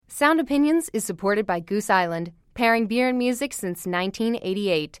Sound Opinions is supported by Goose Island, pairing beer and music since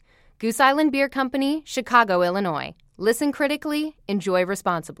 1988. Goose Island Beer Company, Chicago, Illinois. Listen critically, enjoy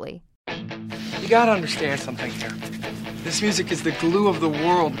responsibly. You gotta understand something here. This music is the glue of the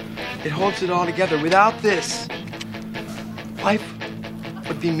world. It holds it all together. Without this, life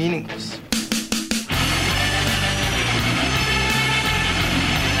would be meaningless.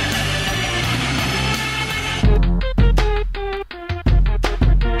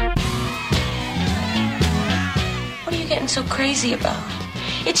 What are you getting so crazy about?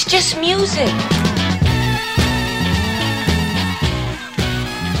 It's just music.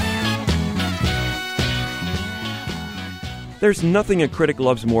 There's nothing a critic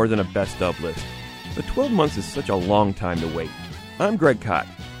loves more than a best-of list. But 12 months is such a long time to wait. I'm Greg Kot.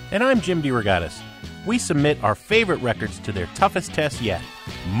 And I'm Jim DeRogatis. We submit our favorite records to their toughest test yet,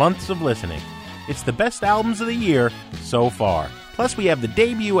 months of listening. It's the best albums of the year so far. Plus, we have the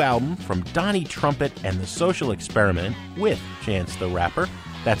debut album from Donnie, Trumpet, and the Social Experiment with Chance the Rapper.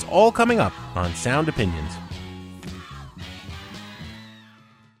 That's all coming up on Sound Opinions.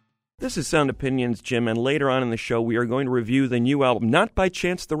 This is Sound Opinions, Jim, and later on in the show we are going to review the new album, not by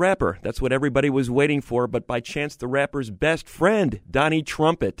Chance the Rapper, that's what everybody was waiting for, but by Chance the Rapper's best friend, Donnie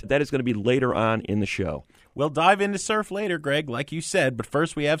Trumpet. That is going to be later on in the show. We'll dive into surf later, Greg, like you said, but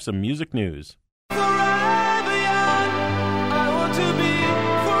first we have some music news.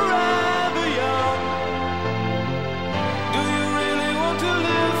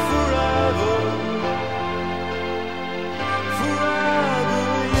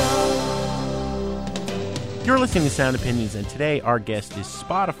 You're listening to Sound Opinions, and today our guest is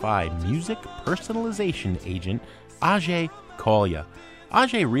Spotify music personalization agent Ajay Kalya.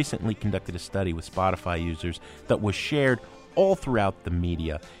 Ajay recently conducted a study with Spotify users that was shared all throughout the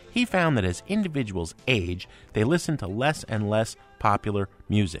media. He found that as individuals age, they listen to less and less popular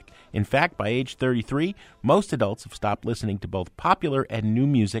music. In fact, by age 33, most adults have stopped listening to both popular and new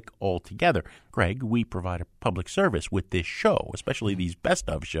music altogether. Greg, we provide a public service with this show, especially these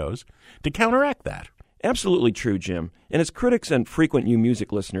best-of shows, to counteract that. Absolutely true, Jim. And as critics and frequent new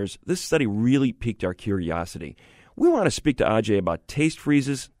music listeners, this study really piqued our curiosity. We want to speak to Ajay about taste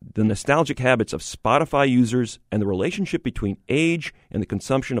freezes, the nostalgic habits of Spotify users, and the relationship between age and the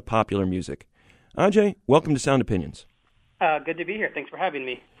consumption of popular music. Ajay, welcome to Sound Opinions. Good to be here. Thanks for having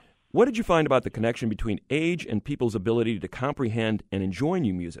me. What did you find about the connection between age and people's ability to comprehend and enjoy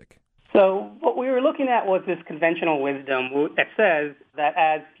new music? So what we were looking at was this conventional wisdom that says that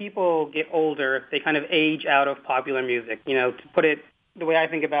as people get older, they kind of age out of popular music. You know, to put it the way I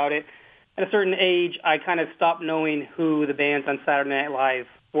think about it, at a certain age, I kind of stopped knowing who the bands on Saturday Night Live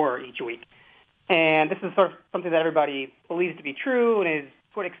were each week. And this is sort of something that everybody believes to be true and is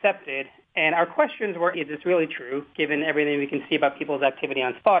sort of accepted. And our questions were, is this really true, given everything we can see about people's activity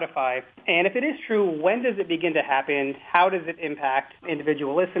on Spotify? And if it is true, when does it begin to happen? How does it impact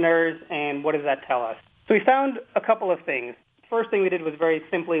individual listeners? And what does that tell us? So we found a couple of things. First thing we did was very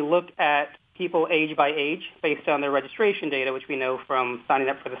simply look at people age by age based on their registration data, which we know from signing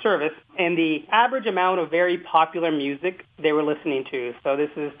up for the service, and the average amount of very popular music they were listening to. So this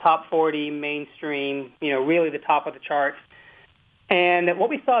is top 40, mainstream, really the top of the charts. And what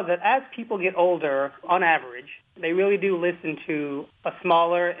we saw is that as people get older, on average, they really do listen to a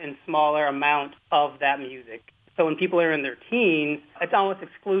smaller and smaller amount of that music. So when people are in their teens, it's almost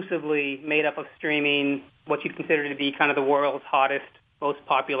exclusively made up of streaming what you'd consider to be kind of the world's hottest, most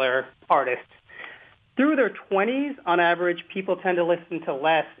popular artists. Through their 20s, on average, people tend to listen to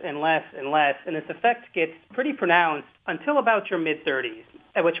less and less and less, and this effect gets pretty pronounced until about your mid-30s,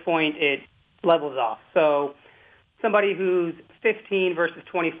 at which point it levels off. So somebody who's 15 versus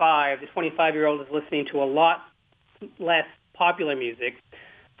 25, the 25-year-old is listening to a lot less popular music.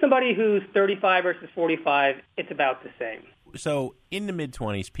 Somebody who's 35 versus 45, it's about the same. So in the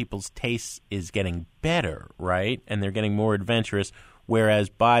mid-20s, people's taste is getting better, right? And they're getting more adventurous, whereas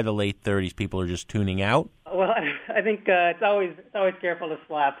by the late 30s, people are just tuning out? Well, I think it's always careful to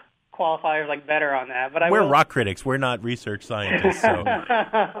slap qualifiers like better on that. But we're rock critics. We're not research scientists. So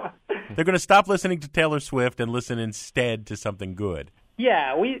they're going to stop listening to Taylor Swift and listen instead to something good.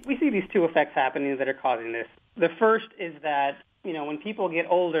 Yeah, we see these two effects happening that are causing this. The first is that, when people get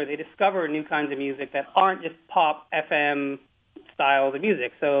older, they discover new kinds of music that aren't just pop FM styles of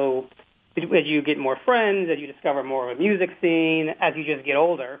music. So as you get more friends, as you discover more of a music scene, as you just get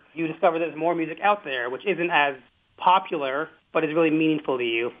older, you discover there's more music out there, which isn't as popular, but is really meaningful to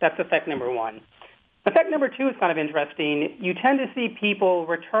you. That's effect number one. Effect number two is kind of interesting. You tend to see people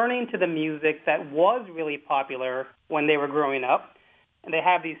returning to the music that was really popular when they were growing up, and they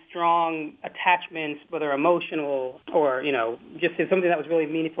have these strong attachments, whether emotional or, just something that was really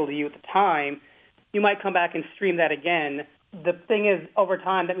meaningful to you at the time, you might come back and stream that again. The thing is, over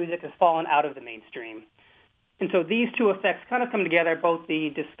time, that music has fallen out of the mainstream. And so these two effects kind of come together, both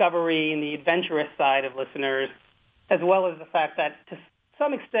the discovery and the adventurous side of listeners, as well as the fact that to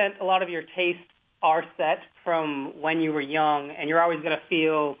some extent, a lot of your tastes are set from when you were young, and you're always going to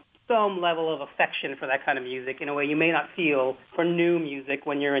feel some level of affection for that kind of music in a way you may not feel for new music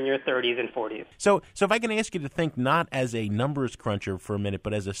when you're in your 30s and 40s. So if I can ask you to think not as a numbers cruncher for a minute,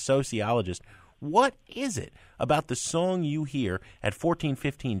 but as a sociologist, what is it about the song you hear at 14,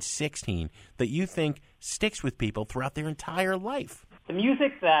 15, 16 that you think sticks with people throughout their entire life? The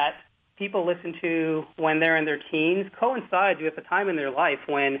music that people listen to when they're in their teens coincides with a time in their life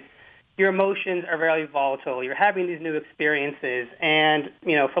when your emotions are very volatile. You're having these new experiences, and,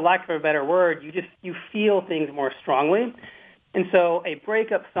 for lack of a better word, you feel things more strongly. And so a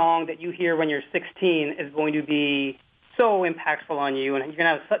breakup song that you hear when you're 16 is going to be so impactful on you, and you're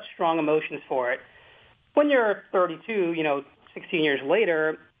going to have such strong emotions for it. When you're 32, 16 years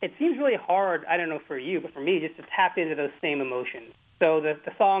later, it seems really hard, I don't know for you, but for me, just to tap into those same emotions. So the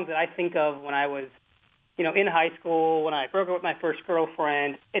songs that I think of when I was, in high school, when I broke up with my first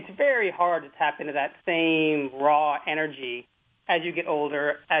girlfriend, it's very hard to tap into that same raw energy as you get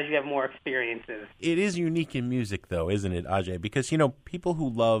older, as you have more experiences. It is unique in music, though, isn't it, Ajay? Because, people who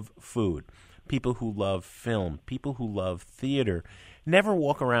love food, people who love film, people who love theater, never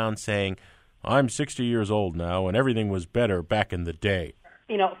walk around saying, I'm 60 years old now and everything was better back in the day.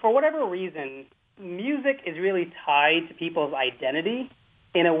 For whatever reason, music is really tied to people's identity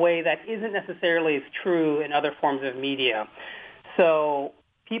in a way that isn't necessarily as true in other forms of media. So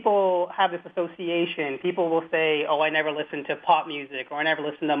people have this association. People will say, I never listened to pop music, or I never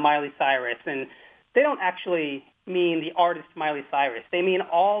listened to Miley Cyrus. And they don't actually mean the artist Miley Cyrus. They mean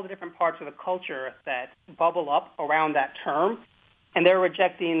all the different parts of the culture that bubble up around that term, and they're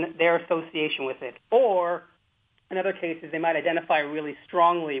rejecting their association with it. Or in other cases, they might identify really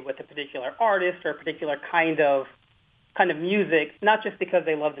strongly with a particular artist or a particular kind of music, not just because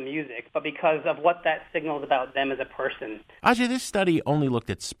they love the music, but because of what that signals about them as a person. Ajay, this study only looked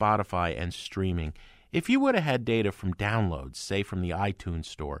at Spotify and streaming. If you would have had data from downloads, say from the iTunes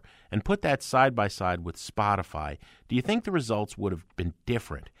store, and put that side by side with Spotify, do you think the results would have been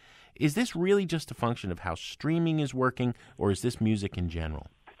different? Is this really just a function of how streaming is working, or is this music in general?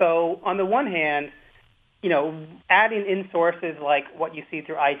 So on the one hand, adding in sources like what you see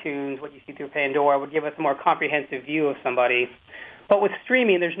through iTunes, what you see through Pandora would give us a more comprehensive view of somebody. But with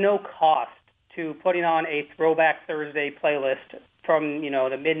streaming, there's no cost to putting on a Throwback Thursday playlist from,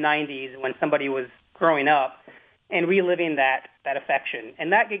 the mid-'90s when somebody was growing up and reliving that affection.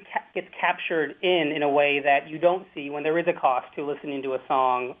 And that gets captured in a way that you don't see when there is a cost to listening to a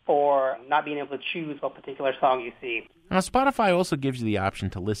song or not being able to choose what particular song you see. Now, Spotify also gives you the option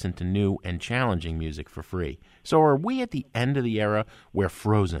to listen to new and challenging music for free. So are we at the end of the era where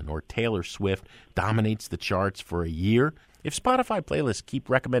Frozen or Taylor Swift dominates the charts for a year? If Spotify playlists keep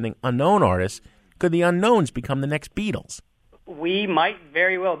recommending unknown artists, could the unknowns become the next Beatles? We might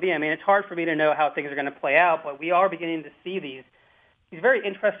very well be. I mean, it's hard for me to know how things are going to play out, but we are beginning to see these very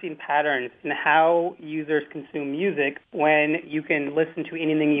interesting patterns in how users consume music when you can listen to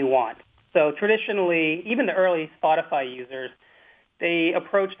anything you want. So traditionally, even the early Spotify users, they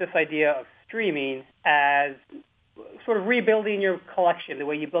approach this idea of streaming as sort of rebuilding your collection, the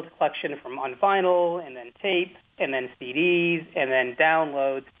way you built a collection from on vinyl and then tape and then CDs and then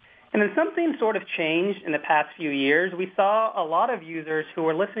downloads. And then something sort of changed in the past few years. We saw a lot of users who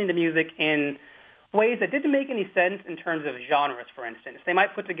were listening to music in ways that didn't make any sense in terms of genres, for instance. They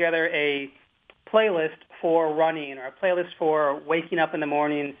might put together a playlist for running or a playlist for waking up in the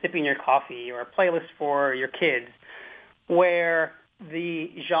morning, sipping your coffee, or a playlist for your kids, where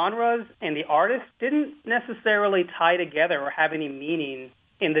the genres and the artists didn't necessarily tie together or have any meaning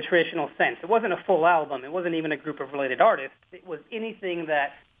in the traditional sense. It wasn't a full album. It wasn't even a group of related artists. It was anything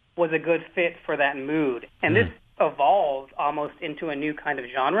that was a good fit for that mood. And this evolved almost into a new kind of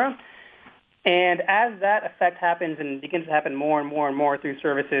genre. And as that effect happens and begins to happen more and more and more through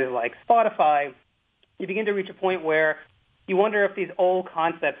services like Spotify, you begin to reach a point where you wonder if these old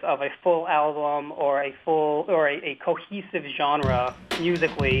concepts of a full album or a cohesive genre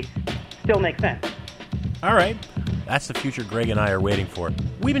musically still make sense. All right. That's the future Greg and I are waiting for.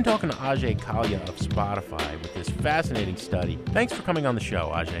 We've been talking to Ajay Kalia of Spotify with this fascinating study. Thanks for coming on the show,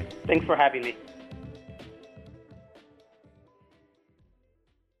 Ajay. Thanks for having me.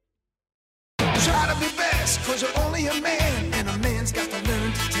 Try to be best, 'cause you're only a man, and a man's got to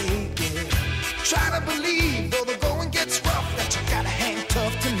learn to take it. Try to believe, though the going gets rough, that you gotta hang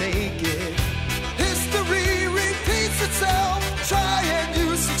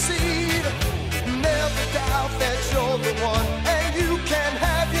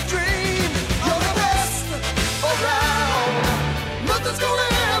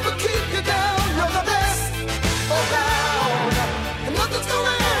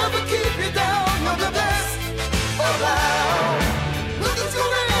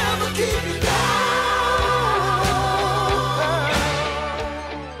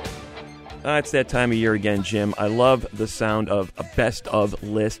it's that time of year again, Jim. I love the sound of a best of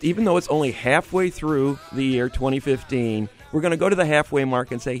list. Even though it's only halfway through the year 2015, we're going to go to the halfway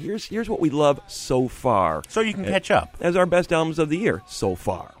mark and say, here's what we love so far. So you can catch up. As our best albums of the year so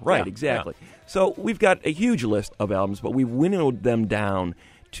far. Right, exactly. Yeah. So we've got a huge list of albums, but we winnowed them down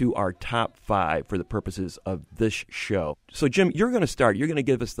to our top 5 for the purposes of this show. So, Jim, you're going to start. You're going to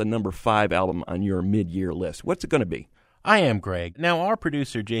give us the number 5 album on your mid-year list. What's it going to be? I am, Greg. Now, our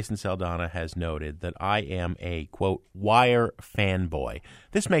producer, Jason Saldana, has noted that I am a, quote, Wire fanboy.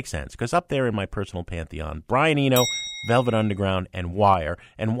 This makes sense, because up there in my personal pantheon, Brian Eno, Velvet Underground, and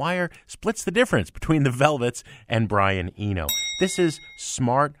Wire splits the difference between the Velvets and Brian Eno. This is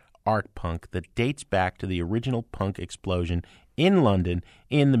smart art punk that dates back to the original punk explosion in London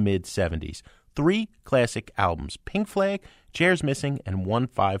in the mid-'70s. 3 classic albums, Pink Flag, Chairs Missing, and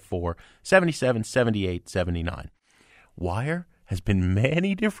 154, 77, 78, 79. Wire has been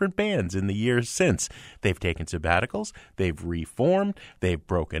many different bands in the years since. They've taken sabbaticals, they've reformed, they've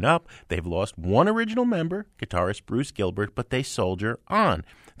broken up, they've lost one original member, guitarist Bruce Gilbert, but they soldier on.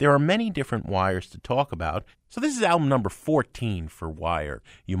 There are many different Wires to talk about, so this is album number 14 for Wire.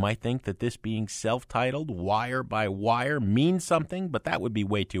 You might think that this being self-titled Wire by Wire means something, but that would be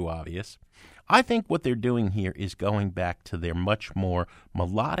way too obvious. I think what they're doing here is going back to their much more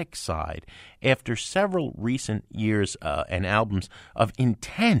melodic side after several recent years and albums of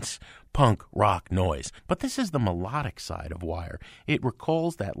intense punk rock noise. But this is the melodic side of Wire. It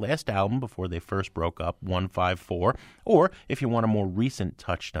recalls that last album before they first broke up, 154, or, if you want a more recent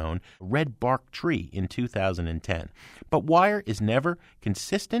touchstone, Red Bark Tree in 2010. But Wire is never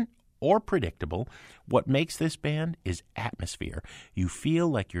consistent or predictable. What makes this band is atmosphere. You feel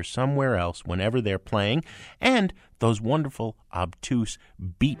like you're somewhere else whenever they're playing, and those wonderful, obtuse,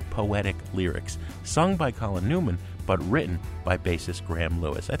 beat-poetic lyrics, sung by Colin Newman, but written by bassist Graham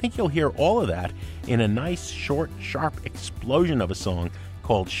Lewis. I think you'll hear all of that in a nice, short, sharp explosion of a song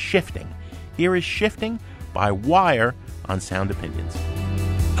called Shifting. Here is Shifting by Wire on Sound Opinions.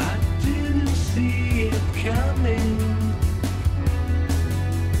 I didn't see it coming.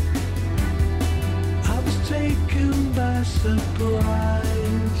 Taken by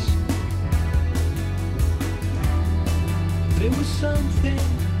surprise. There was something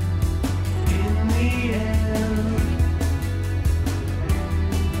in the air,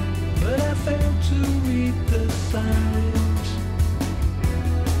 but I failed to read the signs.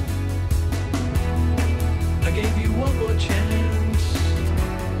 I gave you one more chance.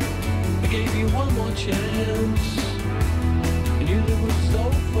 I gave you one more chance. I knew it was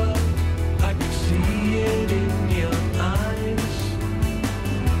over. I could see it in your eyes.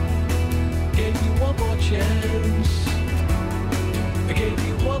 Gave you one more chance. I gave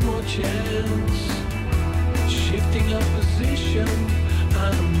you one more chance. Shifting our position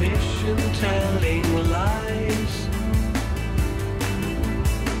on a mission, telling lies.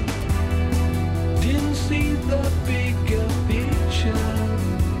 Didn't see the bigger picture.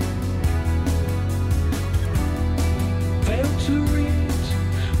 Failed to read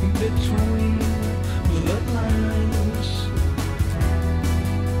between the lines.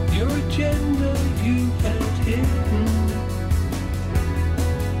 Your agenda you had hidden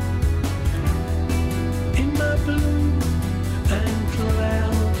in my blue and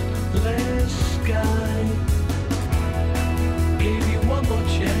cloudless sky. Gave you one more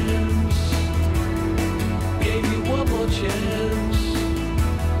chance. Gave you one more chance.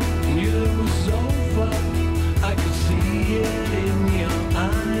 Knew it was over. I could see it in your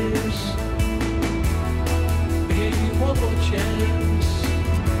eyes. I gave you one more chance.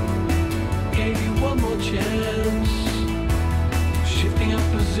 Gave you one more chance. Shifting our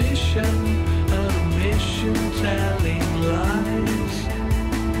position on a mission, telling lies.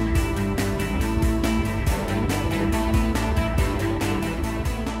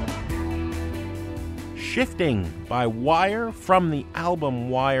 Shifting by Wire from the album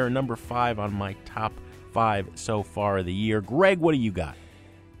Wire, number 5 on my top 5 so far of the year. Greg, what do you got?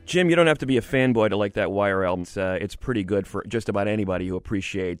 Jim, you don't have to be a fanboy to like that Wire album. It's pretty good for just about anybody who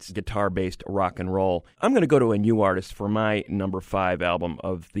appreciates guitar-based rock and roll. I'm going to go to a new artist for my number 5 album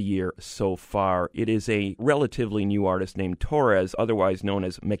of the year so far. It is a relatively new artist named Torres, otherwise known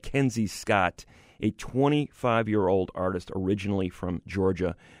as Mackenzie Scott, a 25-year-old artist originally from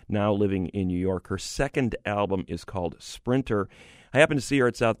Georgia, now living in New York. Her second album is called Sprinter. I happened to see her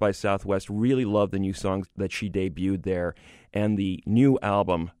at South by Southwest, really loved the new songs that she debuted there, and the new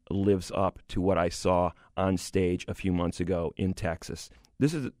album lives up to what I saw on stage a few months ago in Texas.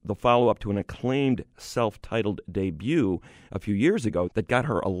 This is the follow-up to an acclaimed self-titled debut a few years ago that got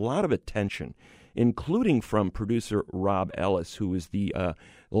her a lot of attention, including from producer Rob Ellis, who is the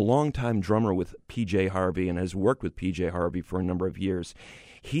the longtime drummer with P.J. Harvey and has worked with P.J. Harvey for a number of years.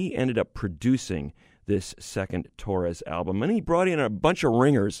 He ended up producing this second Torres album, and he brought in a bunch of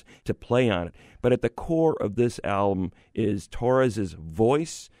ringers to play on it. But at the core of this album is Torres's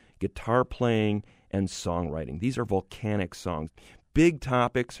voice, guitar playing, and songwriting. These are volcanic songs. Big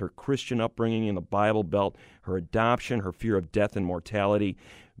topics: her Christian upbringing in the Bible Belt, her adoption, her fear of death and mortality,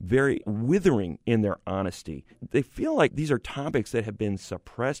 very withering in their honesty. They feel like these are topics that have been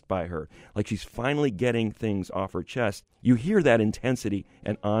suppressed by her, like she's finally getting things off her chest. You hear that intensity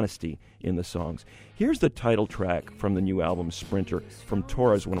and honesty in the songs. Here's the title track from the new album, Sprinter, from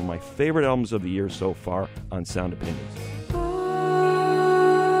Torres, one of my favorite albums of the year so far on Sound Opinions.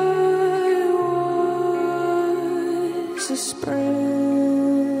 A sprinter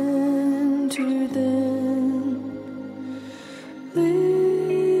then live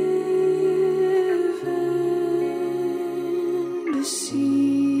in the seed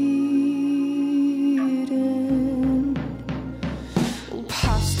and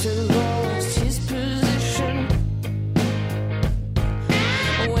pastor lost his position,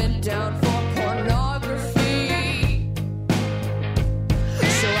 went down for pornography,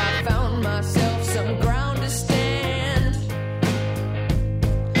 so I found myself some ground to stand.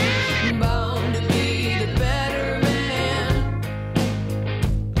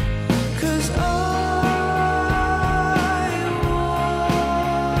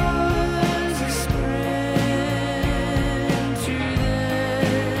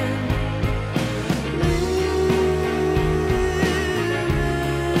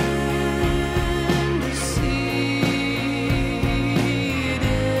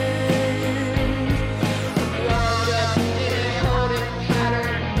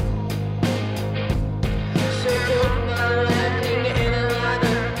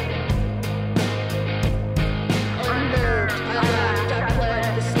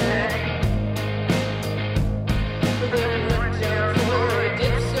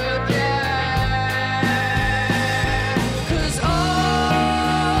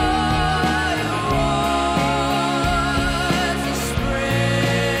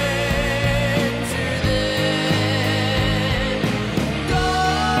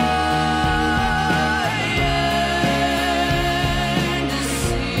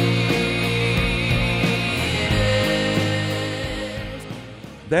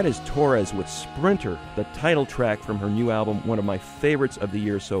 That is Torres with Sprinter, the title track from her new album, one of my favorites of the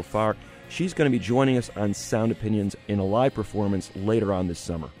year so far. She's going to be joining us on Sound Opinions in a live performance later on this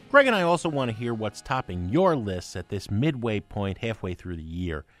summer. Greg and I also want to hear what's topping your lists at this midway point halfway through the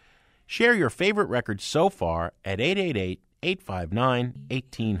year. Share your favorite records so far at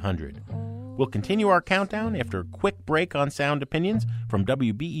 888-859-1800. We'll continue our countdown after a quick break on Sound Opinions from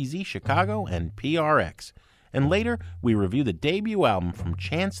WBEZ Chicago and PRX. And later, we review the debut album from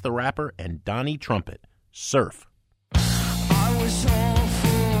Chance the Rapper and Donnie Trumpet, Surf. I was all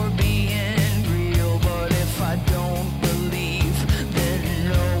for being real, but if I don't believe, then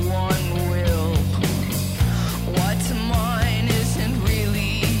no one will. What's mine isn't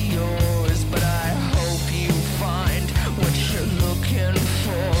really yours, but I hope you find what you're looking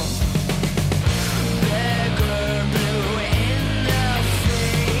for. Beggar blue in the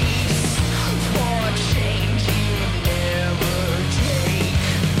face for change you never take.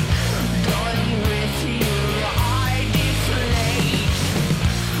 Done with you, I deflate.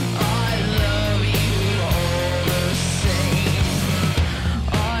 I love you all the same.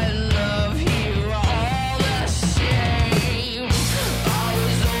 I love you all the same. I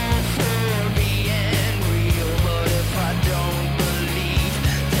was all for being real, but if I don't believe,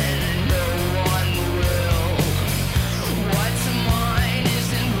 then no one will. What's mine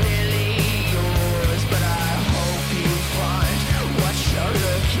isn't really yours, but I hope you find what you're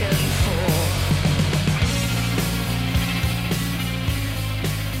looking for.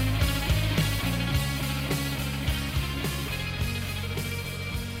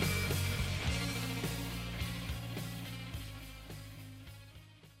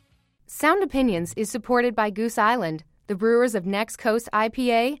 Sound Opinions is supported by Goose Island, the brewers of Next Coast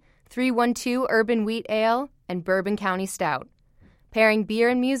IPA, 312 Urban Wheat Ale, and Bourbon County Stout. Pairing beer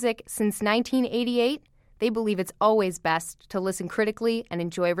and music since 1988, they believe it's always best to listen critically and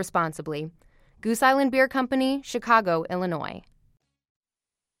enjoy responsibly. Goose Island Beer Company, Chicago, Illinois.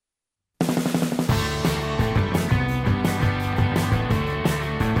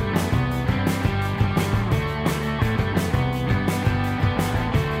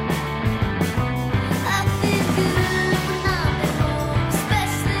 I feel good when I'm at home,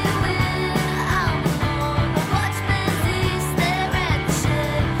 especially when I'm alone. I watch Benzie stare at the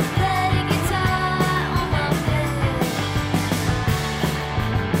shed, play guitar on my bed.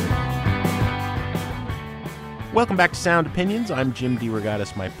 Welcome back to Sound Opinions. I'm Jim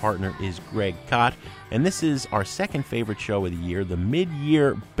DeRogatis. My partner is Greg Kot. And this is our second favorite show of the year, the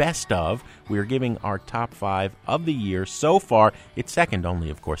Mid-Year Best Of. We are giving our top 5 of the year so far. It's second only,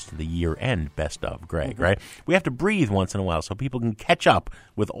 of course, to the year-end Best Of, Greg, right? We have to breathe once in a while so people can catch up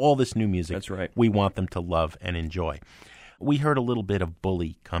with all this new music. That's right. We want them to love and enjoy. We heard a little bit of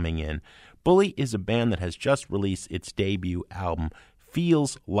Bully coming in. Bully is a band that has just released its debut album,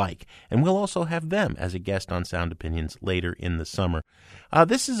 Feels Like, and we'll also have them as a guest on Sound Opinions later in the summer.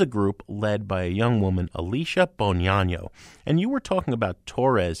 This is a group led by a young woman, Alicia Bonanno, and you were talking about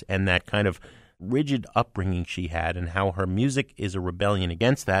Torres and that kind of rigid upbringing she had and how her music is a rebellion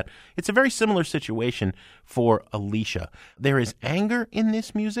against that. It's a very similar situation for Alicia. There is anger in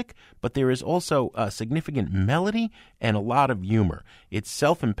this music, but there is also a significant melody and a lot of humor. It's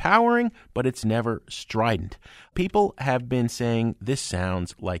self-empowering, but it's never strident. People have been saying this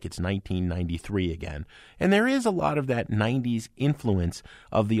sounds like it's 1993 again, and there is a lot of that 90s influence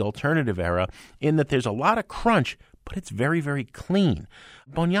of the alternative era in that there's a lot of crunch, but it's very, very clean.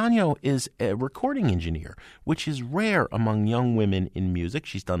 Bonanno is a recording engineer, which is rare among young women in music.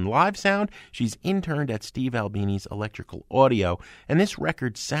 She's done live sound. She's interned at Steve Albini's Electrical Audio, and this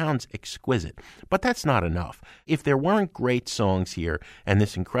record sounds exquisite. But that's not enough. If there weren't great songs here and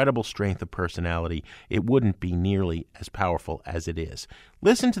this incredible strength of personality, it wouldn't be nearly as powerful as it is.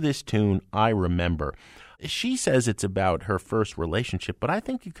 Listen to this tune, I Remember. She says it's about her first relationship, but I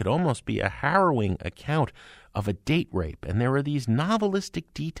think it could almost be a harrowing account of a date rape. And there are these novelistic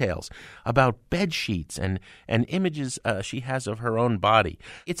details about bed sheets and images she has of her own body.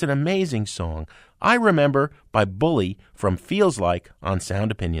 It's an amazing song. I Remember by Bully from Feels Like on Sound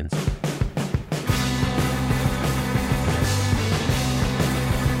Opinions.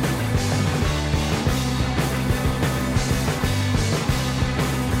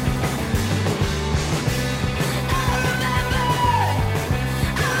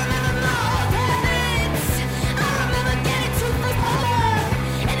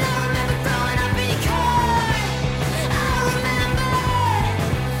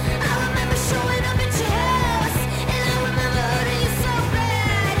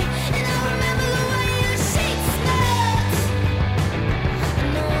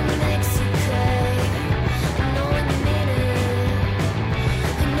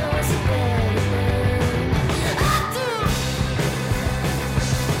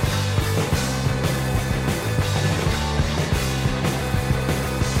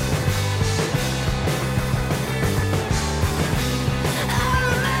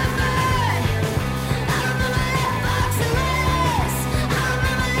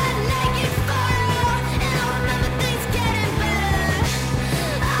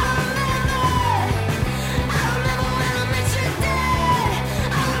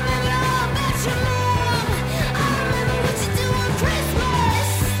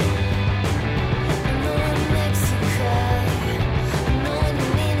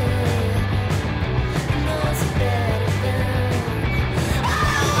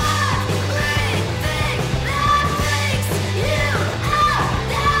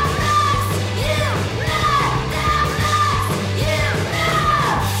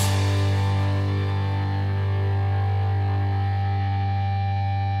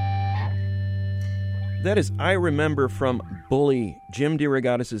 That is I Remember from Bully, Jim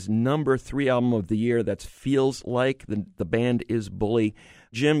DeRogatis' number 3 album of the year. That's Feels Like. The band is Bully.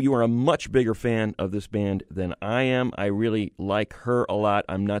 Jim, you are a much bigger fan of this band than I am. I really like her a lot.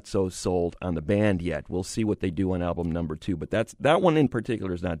 I'm not so sold on the band yet. We'll see what they do on album number 2, but that one in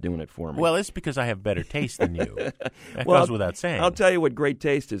particular is not doing it for me. Well, it's because I have better taste than you. That goes without saying. I'll tell you what great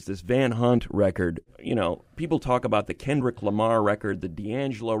taste is, this Van Hunt record. You know, people talk about the Kendrick Lamar record. The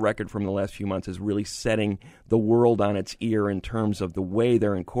D'Angelo record from the last few months is really setting the world on its ear in terms of the way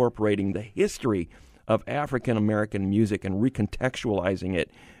they're incorporating the history of African-American music and recontextualizing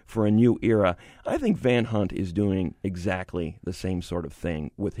it for a new era. I think Van Hunt is doing exactly the same sort of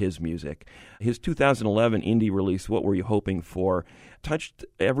thing with his music. His 2011 indie release, What Were You Hoping For?, touched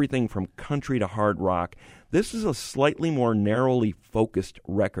everything from country to hard rock. This is a slightly more narrowly focused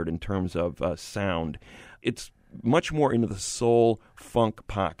record in terms of sound. It's much more into the soul funk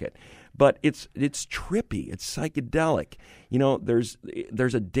pocket. But it's trippy, it's psychedelic. You know, there's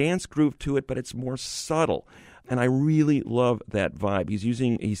a dance groove to it, but it's more subtle. And I really love that vibe.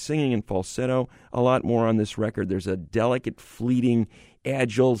 He's singing in falsetto a lot more on this record. There's a delicate, fleeting,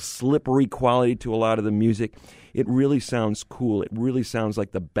 agile, slippery quality to a lot of the music. it really sounds cool. It really sounds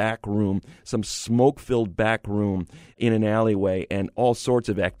like the back room, some smoke-filled back room in an alleyway, and all sorts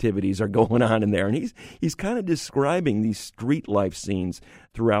of activities are going on in there. And he's kind of describing these street life scenes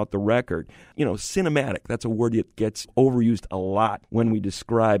throughout the record. You know, cinematic, that's a word that gets overused a lot when we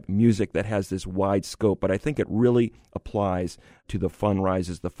describe music that has this wide scope, but I think it really applies to The Fun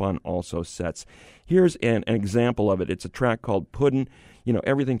Rises, The Fun Also Sets. Here's an example of it. It's a track called Puddin'. You know,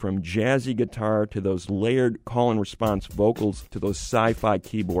 everything from jazzy guitar to those layered call and response vocals to those sci-fi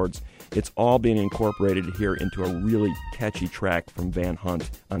keyboards. It's all being incorporated here into a really catchy track from Van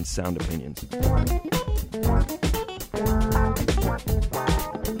Hunt on Sound Opinions.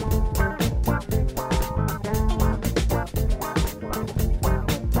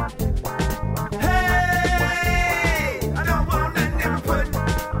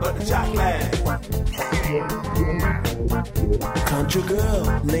 Country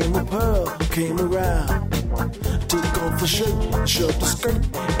girl named a Pearl came around, took off her shirt, shoved the skirt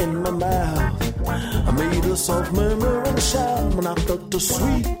in my mouth. I made a soft murmur and shout when I felt the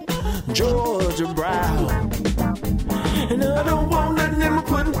sweet Georgia brown. And I don't want nothing in my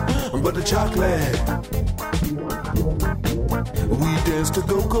pudding but the chocolate. We danced to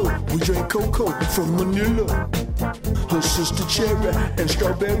go-go, we drank cocoa from Manila. Her sister cherry and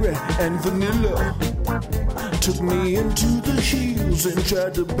strawberry and vanilla took me into the hills and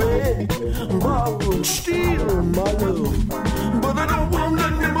tried to beg, borrow and steal my love. But I don't want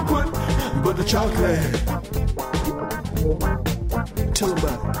nothing in my pudding but the chocolate. Tell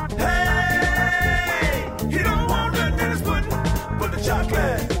about it. Hey, he don't want nothing in his pudding but the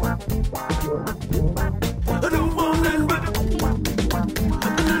chocolate. I don't want nothing but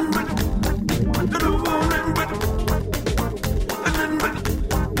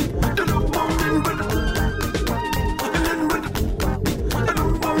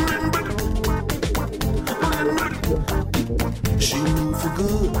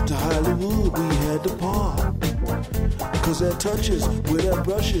to Hollywood, we had to part. Cause their touches with their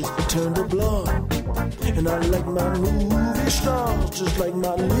brushes turned to blood. And I like my movie stars just like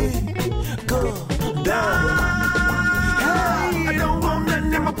my liquor down. Hey, I don't want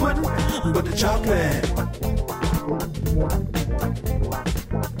nothing in my pudding but the chocolate.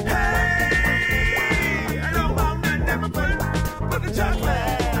 Hey, I don't want nothing in my pudding but the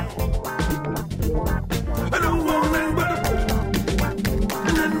chocolate. I don't want nothing but the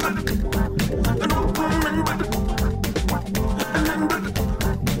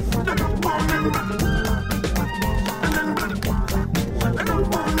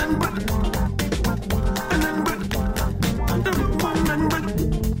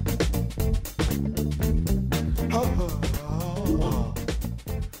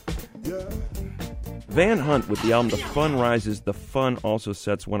Van Hunt with the album The Fun Rises, The Fun Also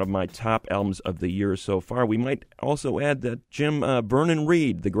Sets, one of my top albums of the year so far. We might also add that Jim Vernon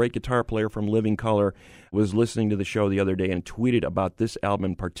Reed, the great guitar player from Living Colour, was listening to the show the other day and tweeted about this album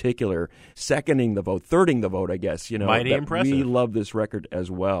in particular, seconding the vote, thirding the vote, I guess. You know, mighty impressive. We love this record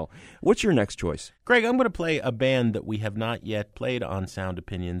as well. What's your next choice? Greg, I'm going to play a band that we have not yet played on Sound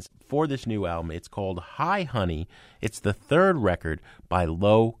Opinions for this new album. It's called Hi Honey. It's the third record by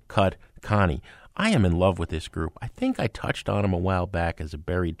Low Cut Connie. I am in love with this group. I think I touched on them a while back as a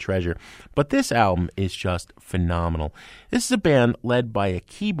buried treasure, but this album is just phenomenal. This is a band led by a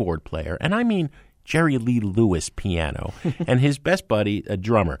keyboard player, and I mean Jerry Lee Lewis piano, and his best buddy, a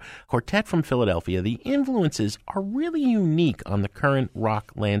drummer. Quartet from Philadelphia. The influences are really unique on the current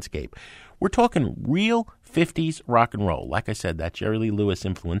rock landscape. We're talking real 50s rock and roll. Like I said, that Jerry Lee Lewis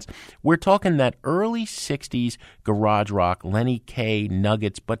influence. We're talking that early 60s garage rock, Lenny Kaye,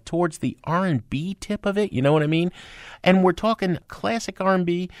 Nuggets, but towards the R&B tip of it, you know what I mean? And we're talking classic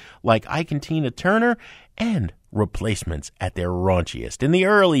R&B like Ike and Tina Turner and Replacements at their raunchiest. In the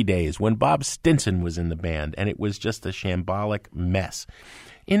early days when Bob Stinson was in the band and it was just a shambolic mess.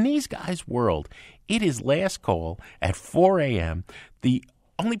 In these guys' world, it is last call at 4 a.m. The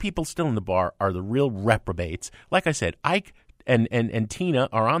only people still in the bar are the real reprobates. Like I said, Ike and Tina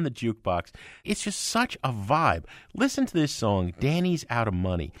are on the jukebox. It's just such a vibe. Listen to this song, Danny's Out of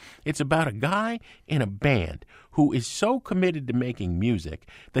Money. It's about a guy in a band who is so committed to making music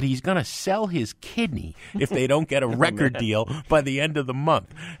that he's going to sell his kidney if they don't get a record deal by the end of the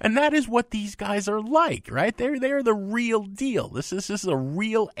month. And that is what these guys are like, right? They're the real deal. This is a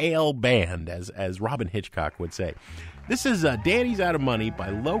real ale band, as Robin Hitchcock would say. This is Danny's Out of Money by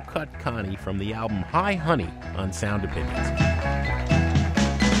Low Cut Connie from the album Hi Honey on Sound Opinions.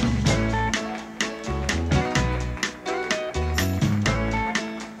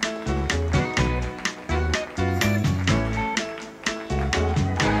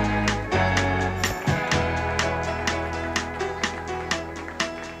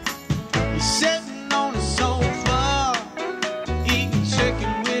 He's sitting on a sofa, eating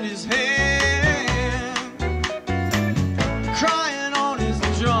chicken with his hand, crying on his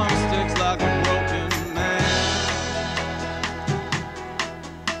drumsticks like a broken man.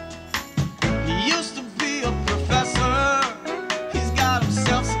 He used to be a professor. He's got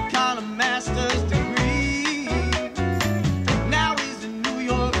himself some kind of master's degree. Now he's in New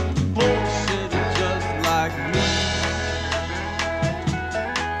York bullshitting just like me.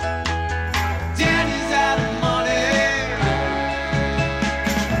 Danny's out of money.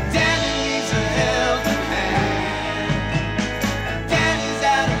 Danny needs a helping hand. Danny's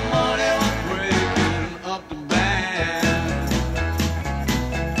out of money. We're breaking up the band.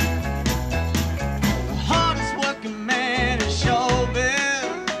 The hardest working man in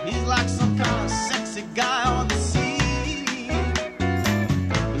showbiz. He's like some kind of sexy guy on the scene.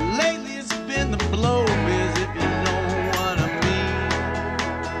 But lately it's been the blow biz, if you know what I mean.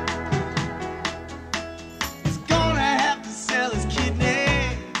 He's gonna have to sell his kidney.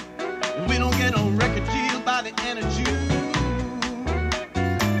 We don't get no record deal by the end of June.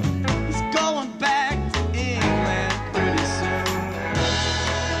 He's going back to England pretty soon.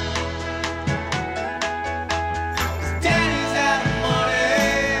 'Cause Danny's out of money.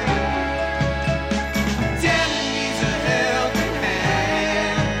 Danny needs a helping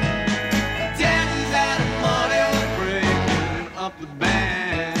hand. Danny's out of money. We're breaking up the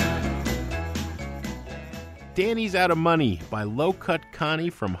band. Danny's Out of Money by Low Cut Connie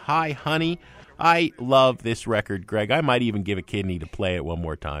from Hi Honey. I love this record, Greg. I might even give a kidney to play it one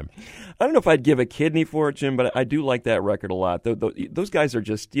more time. I don't know if I'd give a kidney for it, Jim, but I do like that record a lot. Those guys are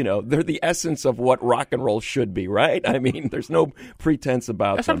just, they're the essence of what rock and roll should be, right? I mean, there's no pretense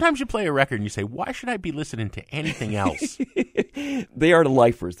about them. Sometimes you play a record and you say, why should I be listening to anything else? They are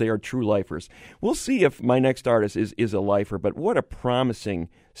lifers. They are true lifers. We'll see if my next artist is a lifer, but what a promising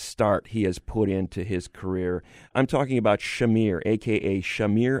start he has put into his career. I'm talking about Shamir, a.k.a.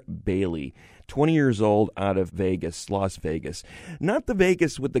 Shamir Bailey. 20 years old, out of Vegas, Las Vegas. Not the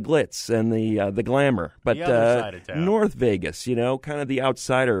Vegas with the glitz and the glamour, but The other side of town. North Vegas, kind of the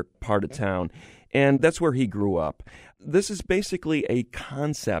outsider part of town. And that's where he grew up. This is basically a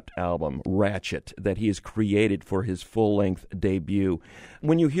concept album, Ratchet, that he has created for his full-length debut.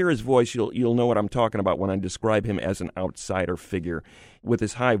 When you hear his voice, you'll know what I'm talking about when I describe him as an outsider figure. With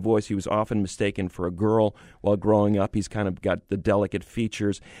his high voice, he was often mistaken for a girl while growing up. He's kind of got the delicate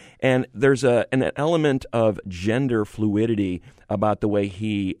features. And there's an element of gender fluidity about the way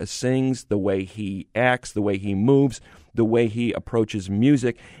he sings, the way he acts, the way he moves, the way he approaches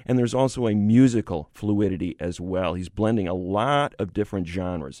music, and there's also a musical fluidity as well. He's blending a lot of different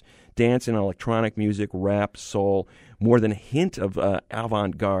genres, dance and electronic music, rap, soul, more than a hint of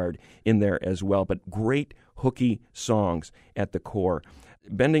avant-garde in there as well, but great hooky songs at the core,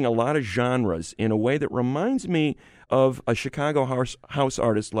 bending a lot of genres in a way that reminds me of a Chicago house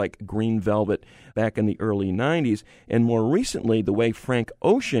artist like Green Velvet back in the early 90s, and more recently the way Frank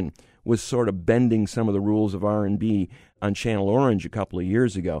Ocean was sort of bending some of the rules of R&B on Channel Orange a couple of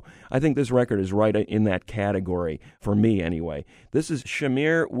years ago. I think this record is right in that category, for me anyway. This is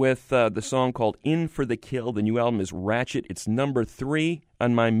Shamir with the song called In for the Kill. The new album is Ratchet. It's number 3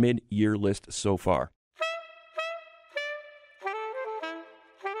 on my mid-year list so far.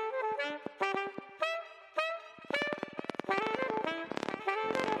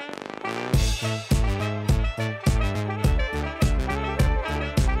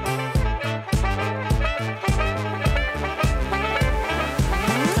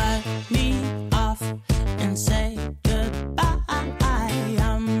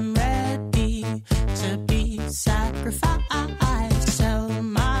 Sacrifice, so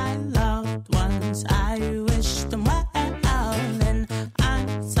my loved ones.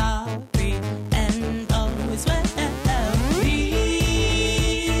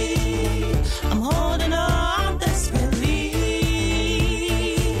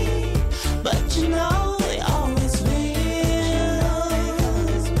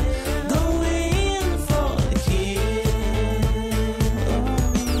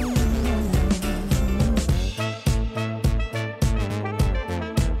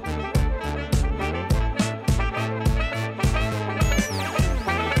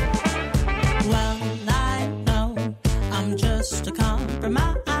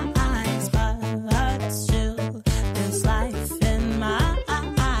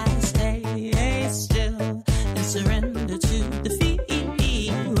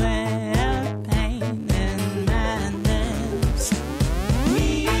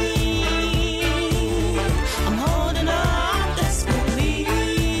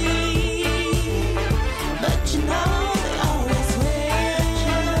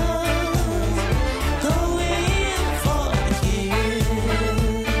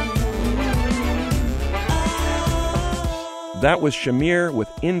 That was Shamir with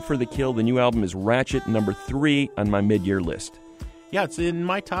In for the Kill. The new album is Ratchet, number 3 on my mid-year list. Yeah, it's in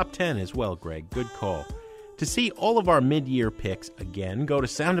my top 10 as well, Greg. Good call. To see all of our mid-year picks again, go to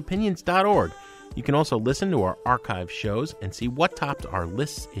soundopinions.org. You can also listen to our archive shows and see what topped our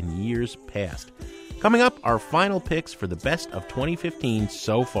lists in years past. Coming up, our final picks for the best of 2015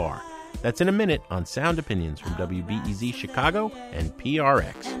 so far. That's in a minute on Sound Opinions from WBEZ Chicago and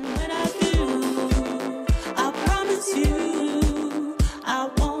PRX. And when I do, I promise you, I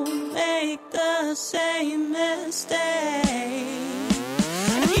won't make the same mistake.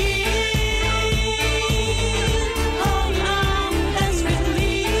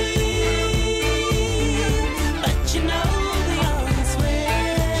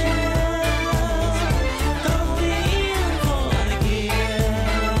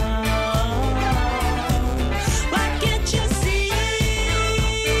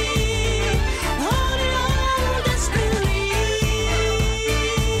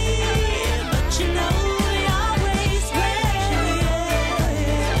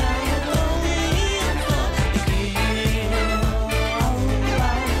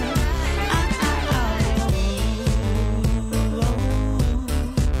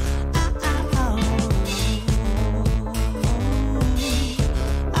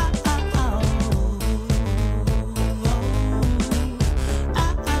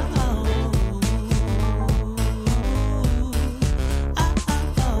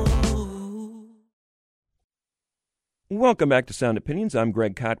 Welcome back to Sound Opinions. I'm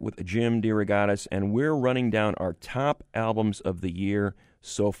Greg Kot with Jim DeRogatis, and we're running down our top albums of the year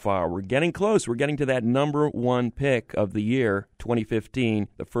so far. We're getting close. We're getting to that number one pick of the year, 2015,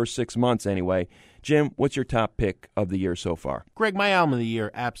 the first 6 months anyway. Jim, what's your top pick of the year so far? Greg, my album of the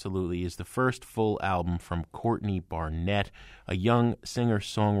year absolutely is the first full album from Courtney Barnett, a young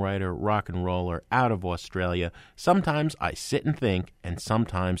singer-songwriter, rock and roller out of Australia. Sometimes I sit and think, and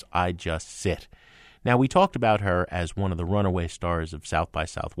sometimes I just sit. Now, we talked about her as one of the runaway stars of South by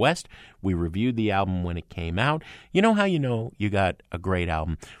Southwest. We reviewed the album when it came out. You know how you know you got a great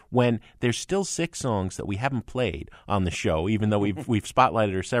album? When there's still 6 songs that we haven't played on the show, even though we've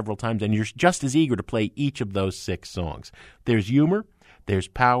spotlighted her several times, and you're just as eager to play each of those 6 songs. There's humor, there's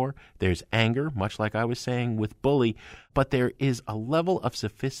power, there's anger, much like I was saying with Bully, but there is a level of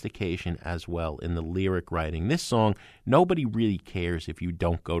sophistication as well in the lyric writing. This song, nobody really cares if you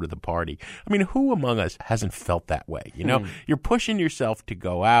don't go to the party. I mean, who among us hasn't felt that way? You know, you're pushing yourself to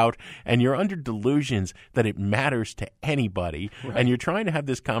go out, and you're under delusions that it matters to anybody, and you're trying to have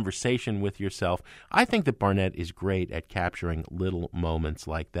this conversation with yourself. I think that Barnett is great at capturing little moments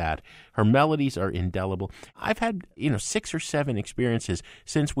like that. Her melodies are indelible. I've had, 6 or 7 experiences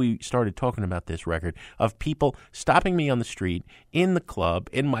since we started talking about this record of people stopping me on the street, in the club,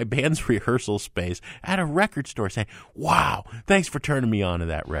 in my band's rehearsal space, at a record store saying, wow, thanks for turning me on to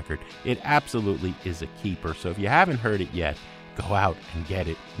that record. It absolutely is a keeper. So if you haven't heard it yet, go out and get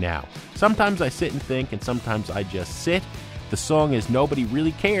it now. Sometimes I sit and think, and sometimes I just sit. The song is Nobody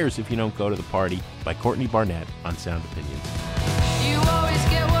Really Cares If You Don't Go to the Party by Courtney Barnett on Sound Opinions. You always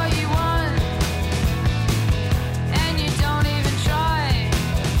get what you want, and you don't even try.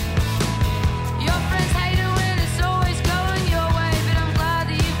 Your friends hate it when it's always going your way, but I'm glad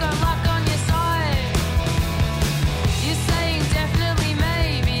that you've got luck on your side. You're saying definitely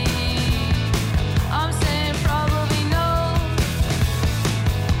maybe, I'm saying probably no.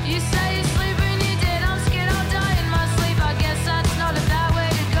 You say you sleep when you're dead, I'm scared I'll die in my sleep. I guess that's not a bad way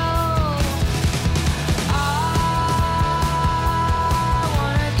to go.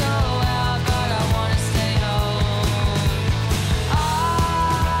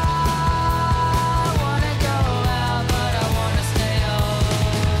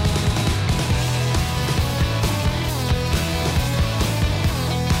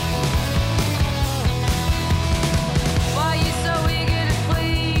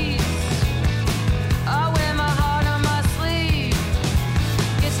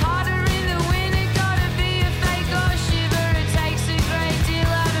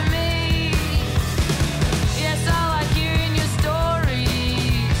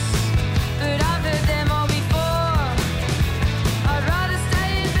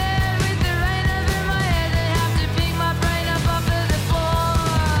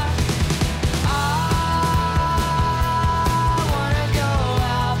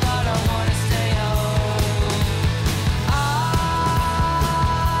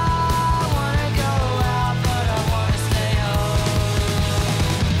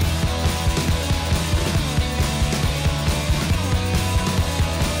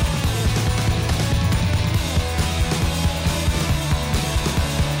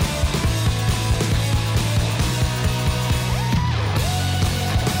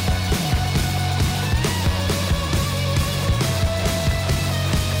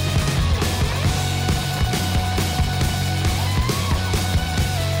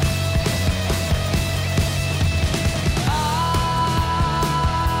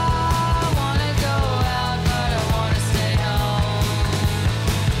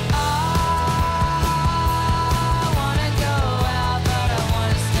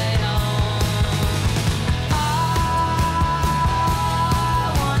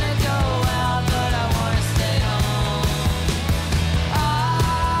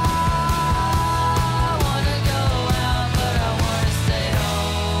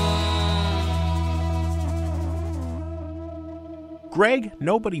 Greg,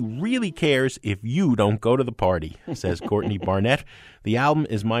 nobody really cares if you don't go to the party, says Courtney Barnett. The album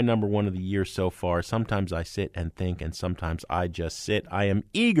is my number one of the year so far. Sometimes I sit and think, and sometimes I just sit. I am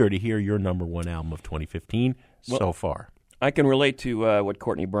eager to hear your number one album of 2015 so far. I can relate to what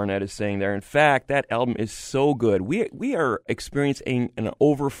Courtney Barnett is saying there. In fact, that album is so good. We are experiencing an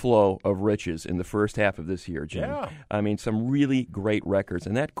overflow of riches in the first half of this year, Jim. Yeah. I mean, some really great records.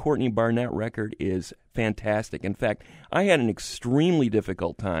 And that Courtney Barnett record is fantastic. In fact, I had an extremely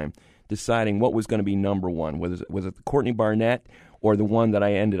difficult time deciding what was going to be number one. Was it the Courtney Barnett or the one that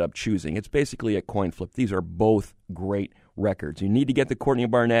I ended up choosing? It's basically a coin flip. These are both great records. You need to get the Courtney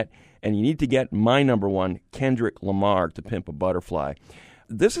Barnett, and you need to get my number one, Kendrick Lamar, To Pimp a Butterfly.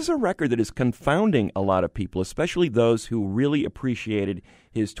 This is a record that is confounding a lot of people, especially those who really appreciated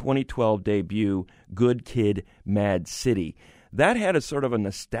his 2012 debut, Good Kid, Mad City. That had a sort of a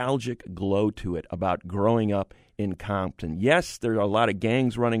nostalgic glow to it about growing up in Compton. Yes, there are a lot of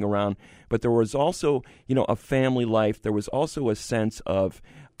gangs running around, but there was also, a family life. There was also a sense of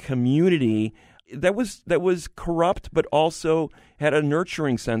community that was corrupt, but also had a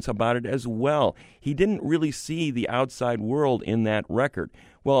nurturing sense about it as well. He didn't really see the outside world in that record.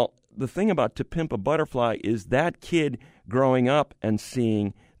 Well, the thing about To Pimp a Butterfly is that kid growing up and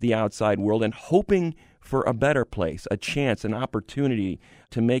seeing the outside world and hoping for a better place, a chance, an opportunity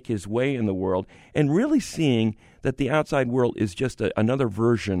to make his way in the world, and really seeing that the outside world is just another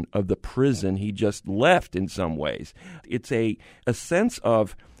version of the prison he just left in some ways. It's a sense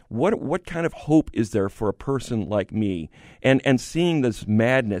of what kind of hope is there for a person like me, and seeing this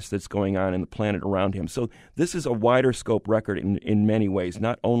madness that's going on in the planet around him. So this is a wider scope record in many ways,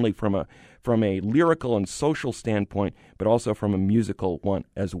 not only from a lyrical and social standpoint, but also from a musical one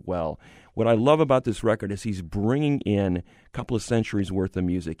as well. What I love about this record is he's bringing in a couple of centuries worth of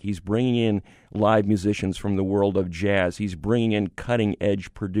music. He's bringing in live musicians from the world of jazz. He's bringing in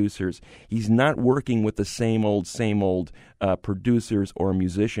cutting-edge producers. He's not working with the same old producers or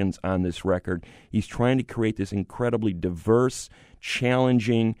musicians on this record. He's trying to create this incredibly diverse,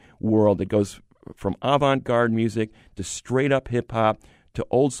 challenging world that goes from avant-garde music to straight-up hip-hop to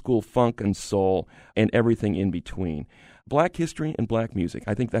old-school funk and soul and everything in between. Black history and black music.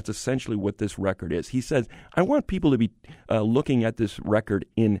 I think that's essentially what this record is. He says, I want people to be looking at this record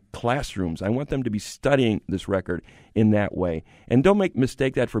in classrooms. I want them to be studying this record in that way. And don't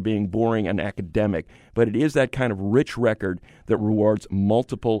mistake that for being boring and academic, but it is that kind of rich record that rewards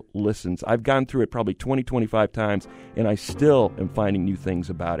multiple listens. I've gone through it probably 20, 25 times, and I still am finding new things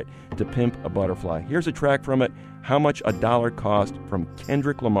about it. To Pimp a Butterfly. Here's a track from it, How Much a Dollar Cost, from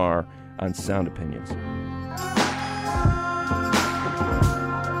Kendrick Lamar on Sound Opinions.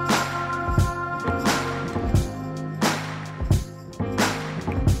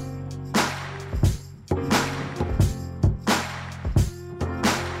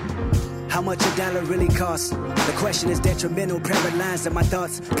 How much a dollar really costs? The question is detrimental, paralyzed in my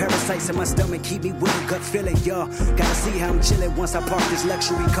thoughts. Parasites in my stomach keep me with a gut feeling, y'all. Gotta see how I'm chillin' once I park this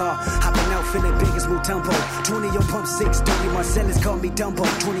luxury car. Hopping out feeling big as Mutombo. 20 on pump 6, 30 Marcellus called me Dumbo.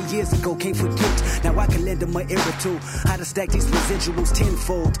 20 years ago, can't forget. Now I can lend them my ear too. How to stack these residuals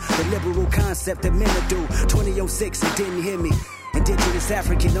tenfold. The liberal concept that men do. 2006, it didn't hear me. Indigenous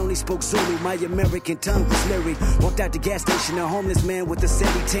African, only spoke Zulu. My American tongue was lyric. Walked out the gas station, a homeless man with a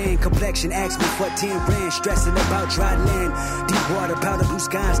 70-tan complexion. Asked me for 10 rand, stressing about dry land. Deep water, powder blue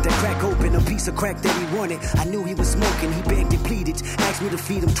skies that crack open. A piece of crack that he wanted. I knew he was smoking, he begged and pleaded. Asked me to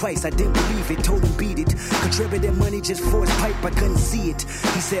feed him twice, I didn't believe it. Told him beat it. Contributed money just for his pipe, I couldn't see it.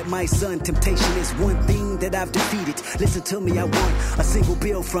 He said, my son, temptation is one thing that I've defeated. Listen to me, I want a single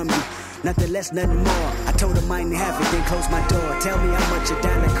bill from you. Nothing less, nothing more. I told him I didn't have it, then closed my door. Tell me how much a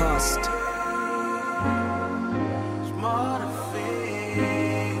dollar cost.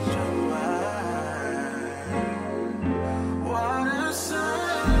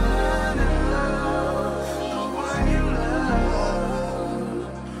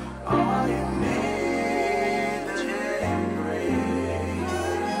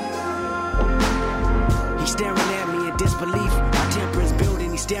 He's staring at me in disbelief. My temper is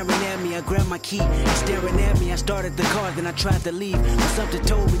building. He's staring at me. I grabbed my key. He's staring at me. I started the car, then I tried to leave. But something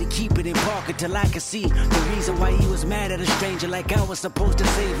told me to keep it in park until I could see the reason why he was mad at a stranger. Like I was supposed to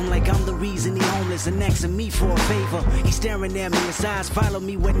save him. Like I'm the reason he homeless and asking me for a favor. He's staring at me. His eyes follow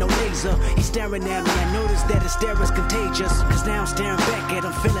me with no laser. He's staring at me. I noticed that his stare is contagious. Cause now I'm staring back at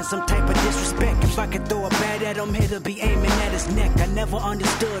him, feeling some type of disrespect. If I could throw a bat at him, he'd be aiming at his neck. I never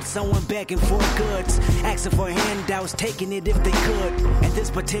understood someone begging for goods, asking for handouts, taking it if they could. And this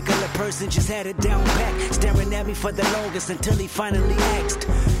particular person just had it down back, staring at me for the longest until he finally asked,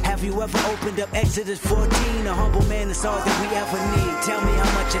 have Have you ever opened up Exodus 14? A humble man is all that we ever need. Tell me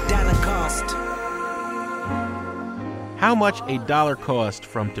how much a dollar cost. How Much a Dollar Cost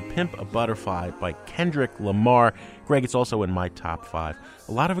from To Pimp a Butterfly by Kendrick Lamar. Greg, it's also in my top 5.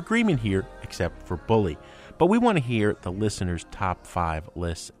 A lot of agreement here, except for Bully. But we want to hear the listeners' top 5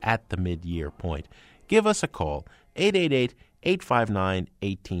 lists at the mid-year point. Give us a call,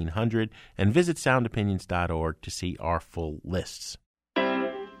 888-859-1800, and visit soundopinions.org to see our full lists.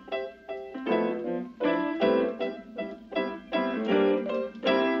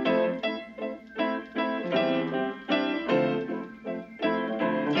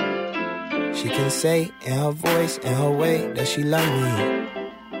 She can say in her voice, in her way, that she love me.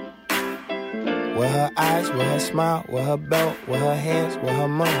 With her eyes, with her smile, with her belt, with her hands, with her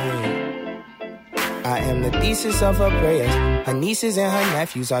money. I am the thesis of her prayers. Her nieces and her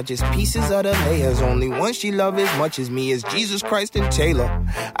nephews are just pieces of the layers. Only one she love as much as me is Jesus Christ and Taylor.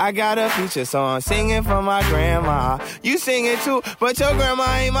 I got a feature song singing for my grandma. You sing it too, but your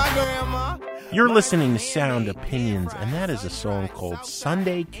grandma ain't my grandma. You're listening to Sound Opinions, and that is a song called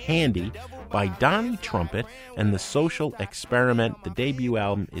Sunday Candy by Donnie, Trumpet, and the Social Experiment. The debut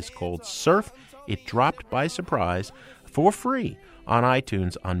album is called Surf. It dropped by surprise for free on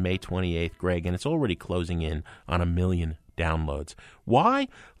iTunes on May 28th, Greg, and it's already closing in on 1 million downloads. Why?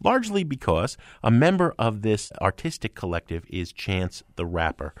 Largely because a member of this artistic collective is Chance the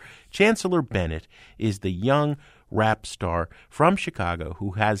Rapper. Chancellor Bennett is the young rap star from Chicago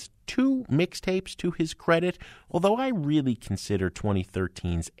who has 2 mixtapes to his credit, although I really consider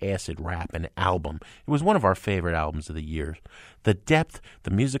 2013's Acid Rap an album. It was one of our favorite albums of the year. The depth,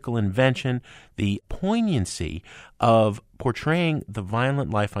 the musical invention, the poignancy of portraying the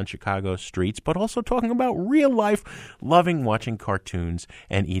violent life on Chicago's streets, but also talking about real life, loving watching cartoons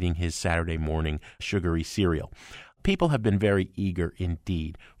and eating his Saturday morning sugary cereal. People have been very eager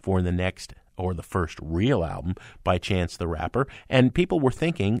indeed for the next or the first real album by Chance the Rapper, and people were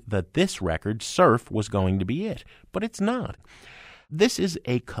thinking that this record, Surf, was going to be it, but it's not. This is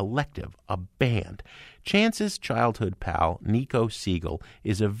a collective, a band. Chance's childhood pal, Nico Siegel,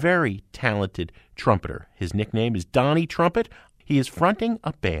 is a very talented trumpeter. His nickname is Donnie Trumpet. He is fronting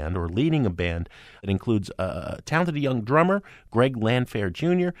a band, or leading a band, that includes a talented young drummer, Greg Landfair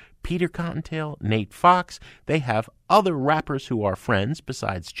Jr., Peter Cottontail, Nate Fox. They have other rappers who are friends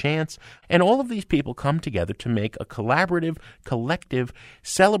besides Chance, and all of these people come together to make a collaborative, collective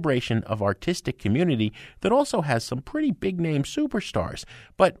celebration of artistic community that also has some pretty big-name superstars.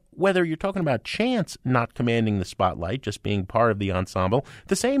 But whether you're talking about Chance not commanding the spotlight, just being part of the ensemble,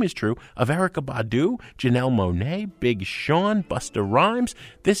 the same is true of Erykah Badu, Janelle Monáe, Big Sean, Busta Rhymes.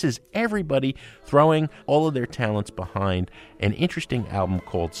 This is everybody throwing all of their talents behind an interesting album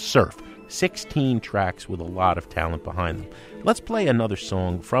called Surf. 16 tracks with a lot of talent behind them. Let's play another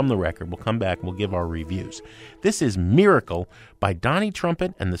song from the record. We'll come back and we'll give our reviews. This is Miracle by Donnie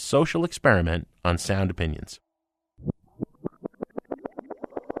Trumpet and the Social Experiment on Sound Opinions.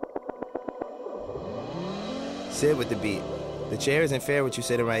 Sit with the beat. The chair isn't fair with you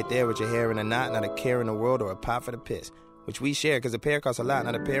sitting right there with your hair in a knot, not a care in the world or a pot for the piss. Which we share, because a pair costs a lot,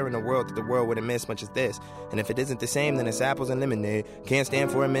 not a pair in the world that the world wouldn't miss much as this. And if it isn't the same, then it's apples and lemonade. Can't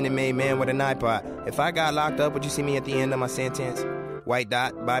stand for a Minute Maid man with an iPod. If I got locked up, would you see me at the end of my sentence? White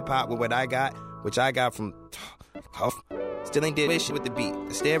dot, bipod with what I got, which I got from Huff. Still ain't did shit with the beat.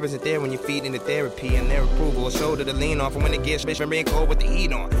 The stare isn't there when you're feeding the therapy and their approval. A shoulder to lean on for when it gets bitch and cold with the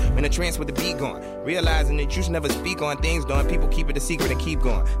heat on. When the trance with the beat gone. Realizing that you should never speak on things done. People keep it a secret and keep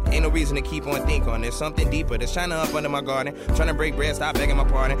going. Ain't no reason to keep on thinking on. There's something deeper that's shining up under my garden. Trying to break bread, stop begging my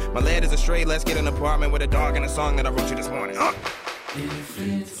pardon. My lad is astray, let's get an apartment with a dog and a song that I wrote you this morning. If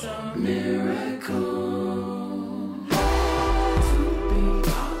it's a miracle.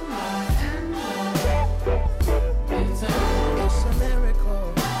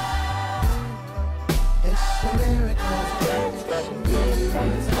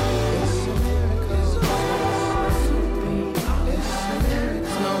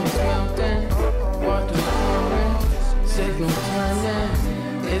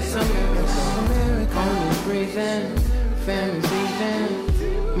 It's a miracle. Only breathing, families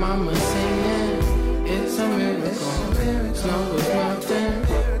eating, mama singing. It's a miracle. Snow is melting,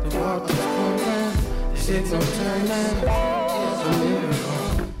 the water's pumping, the signal turning. It's a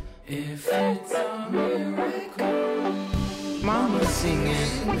miracle. If it's a miracle, mama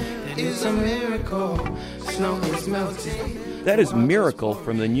singing. That is a miracle. Snow is melting. That is Miracle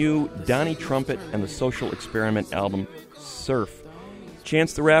from the new Donnie Trumpet and the Social Experiment album, Surf.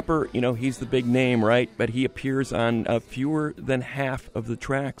 Chance the Rapper, he's the big name, right? But he appears on fewer than half of the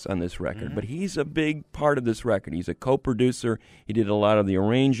tracks on this record. Mm-hmm. But he's a big part of this record. He's a co-producer. He did a lot of the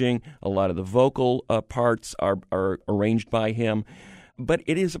arranging. A lot of the vocal parts are arranged by him. But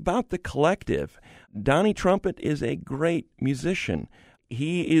it is about the collective. Donnie Trumpet is a great musician.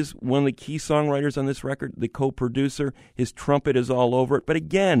 He is one of the key songwriters on this record, the co-producer. His trumpet is all over it. But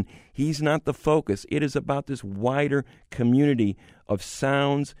again, he's not the focus. It is about this wider community of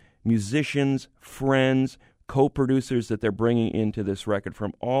sounds, musicians, friends, co-producers that they're bringing into this record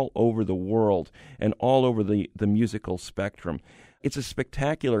from all over the world and all over the musical spectrum. It's a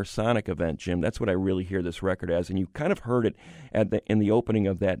spectacular sonic event, Jim. That's what I really hear this record as. And you kind of heard it in the opening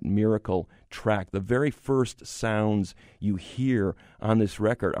of that Miracle track. The very first sounds you hear on this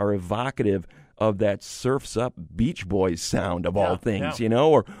record are evocative of that Surf's Up Beach Boys sound of all things,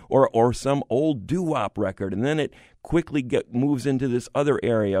 or some old doo-wop record. And then it quickly moves into this other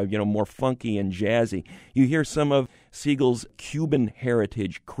area, more funky and jazzy. You hear some of Siegel's Cuban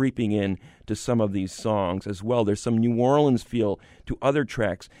heritage creeping in to some of these songs as well. There's some New Orleans feel to other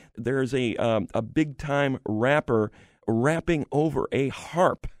tracks. There's a big-time rapper rapping over a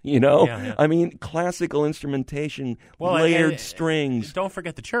harp, I mean, classical instrumentation, layered strings. Don't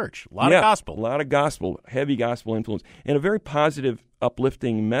forget the church. A lot of gospel. A lot of gospel, heavy gospel influence, and a very positive,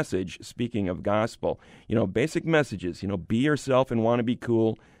 uplifting message, speaking of gospel. Basic messages, be yourself and want to be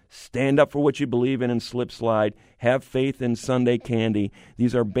cool. Stand up for what you believe in and slip slide. Have faith in Sunday candy.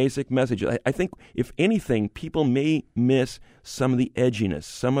 These are basic messages. I think, if anything, people may miss some of the edginess,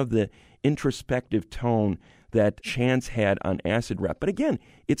 some of the introspective tone that Chance had on Acid Rap. But again,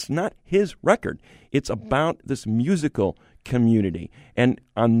 it's not his record. It's about this musical community. And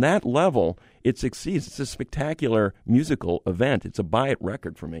on that level, it succeeds. It's a spectacular musical event. It's a buy-it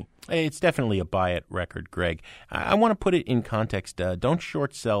record for me. It's definitely a buy-it record, Greg. I want to put it in context. Don't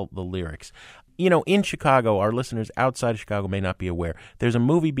short sell the lyrics. In Chicago, our listeners outside of Chicago may not be aware, there's a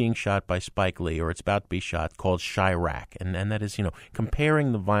movie being shot by Spike Lee, or it's about to be shot, called Chirac. And that is,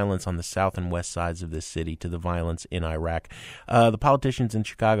 comparing the violence on the south and west sides of this city to the violence in Iraq. The politicians in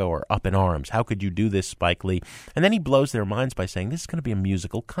Chicago are up in arms. How could you do this, Spike Lee? And then he blows their minds by saying, this is going to be a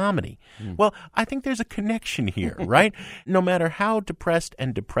musical comedy. Well, I think there's a connection here, right? No matter how depressed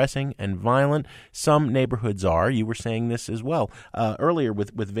and depressing and violent some neighborhoods are, you were saying this as well earlier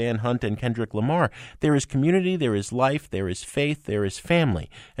with Van Hunt and Kendrick Lamar, there is community, there is life, there is faith, there is family.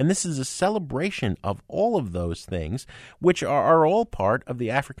 And this is a celebration of all of those things, which are all part of the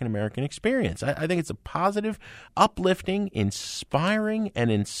African-American experience. I think it's a positive, uplifting, inspiring,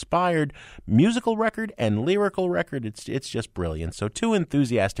 and inspired musical record and lyrical record. It's just brilliant. So 2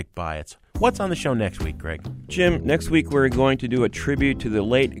 enthusiastic buy-its. What's on the show next week, Greg? Jim, next week we're going to do a tribute to the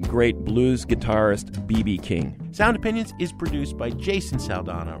late, great blues guitarist B.B. King. Sound Opinions is produced by Jason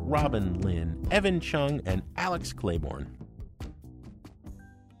Saldana, Robin Lynn, Evan Chung, and Alex Claiborne.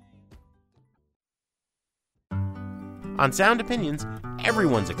 On Sound Opinions,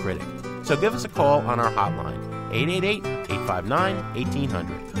 everyone's a critic. So give us a call on our hotline,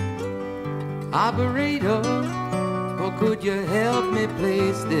 888-859-1800. Operator, or could you help me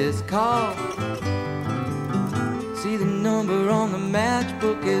place this call? See, the number on the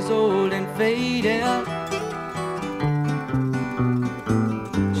matchbook is old and faded.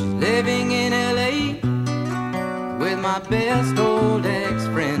 She's living in L.A. with my best old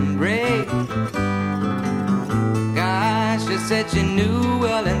ex-friend Ray. Gosh, she said she knew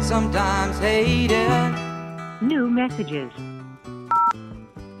well and sometimes hated. New messages.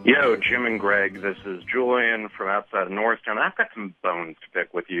 Yo, Jim and Greg, this is Julian from outside of Norristown. I've got some bones to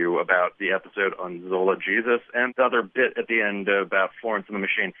pick with you about the episode on Zola Jesus and the other bit at the end about Florence and the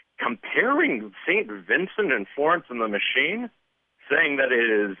Machine. Comparing St. Vincent and Florence and the Machine, saying that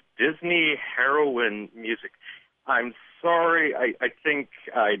it is Disney heroine music. I'm sorry, I think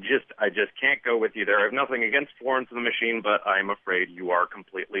I just can't go with you there. I have nothing against Florence and the Machine, but I'm afraid you are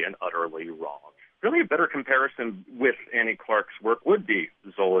completely and utterly wrong. Really, a better comparison with Annie Clark's work would be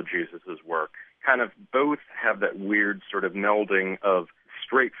Zola Jesus' work. Kind of both have that weird sort of melding of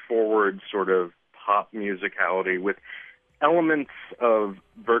straightforward sort of pop musicality with elements of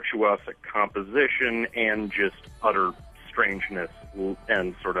virtuosic composition and just utter strangeness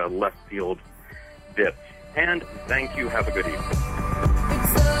and sort of left field bits. And thank you. Have a good evening.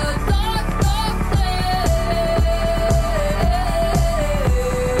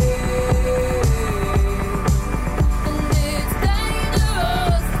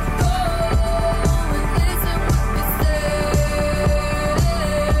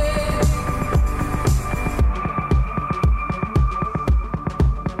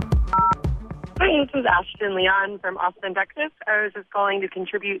 Hi, this is Ashley. Kristen Leon from Austin, Texas. I was just calling to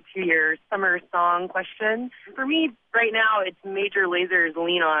contribute to your summer song question. For me, right now, it's Major Laser's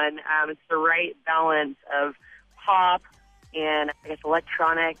Lean On. It's the right balance of pop and, I guess,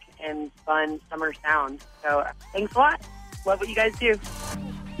 electronic and fun summer sound. So thanks a lot. Love what you guys do.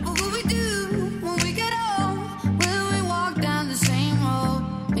 What will we do when we get old? Will we walk down the same road?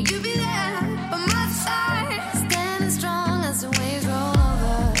 Will you be there by my side, standing strong as the waves roll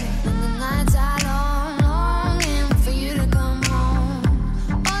over? And the nights are long, longing for you to come home.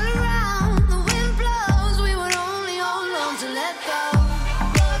 All around, the wind blows, we would only hold on to let go.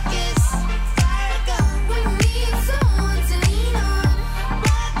 Focus, fire gun, we need someone to lean on.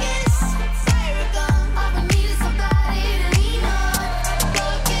 Focus, fire gun, all we need is somebody to lean on.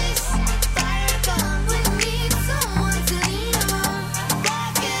 Focus, fire gun, we need someone to lean on.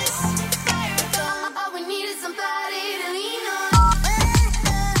 Focus, fire gun, all we need is somebody to lean on.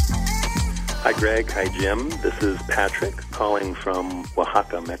 Hi, Greg. Hi, Jim. This is Patrick calling from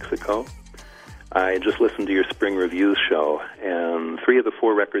Oaxaca, Mexico. I just listened to your spring reviews show, and 3 of the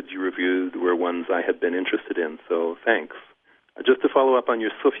 4 records you reviewed were ones I had been interested in, so thanks. Just to follow up on your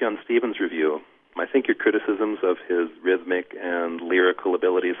Sufjan Stevens review, I think your criticisms of his rhythmic and lyrical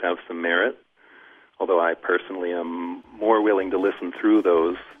abilities have some merit, although I personally am more willing to listen through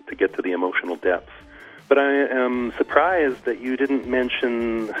those to get to the emotional depth. But I am surprised that you didn't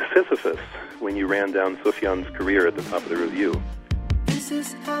mention Sisyphus when you ran down Sufjan's career at the top of the review. This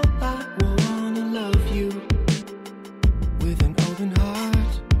is how I wanna love you, with an open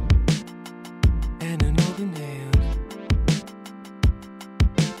heart and an open hand.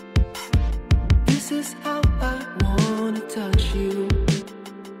 This is how I wanna touch you,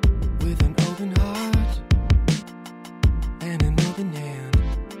 with an open heart and an open hand.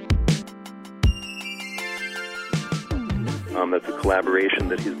 That's a collaboration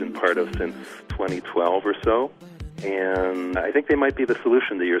that he's been part of since 2012 or so. And I think they might be the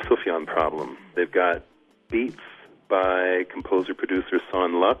solution to your Sufjan problem. They've got beats by composer-producer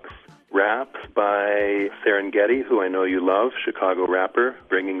Son Lux, raps by Serengeti, who I know you love, Chicago rapper,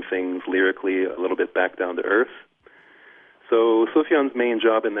 bringing things lyrically a little bit back down to earth. So Sufjan's main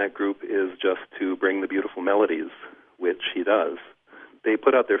job in that group is just to bring the beautiful melodies, which he does. They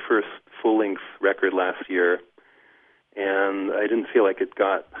put out their first full-length record last year, and I didn't feel like it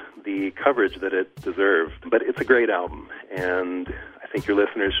got the coverage that it deserved. But it's a great album, and I think your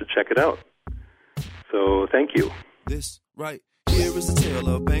listeners should check it out. So thank you. This right here is the tale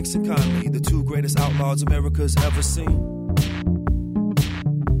of Banks and Conley, the 2 greatest outlaws America's ever seen.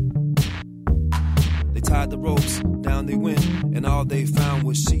 They tied the ropes, down they went, and all they found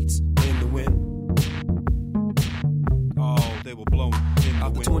was sheets in the wind. Oh, they were blown in the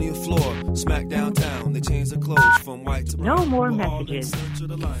wind. 20th floor, smack downtown. They changed their clothes from white to brown. No more messages.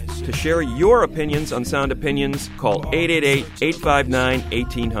 To share your opinions on Sound Opinions, call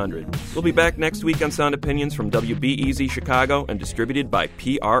 888-859-1800. We'll be back next week on Sound Opinions from WBEZ Chicago and distributed by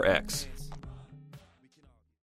PRX.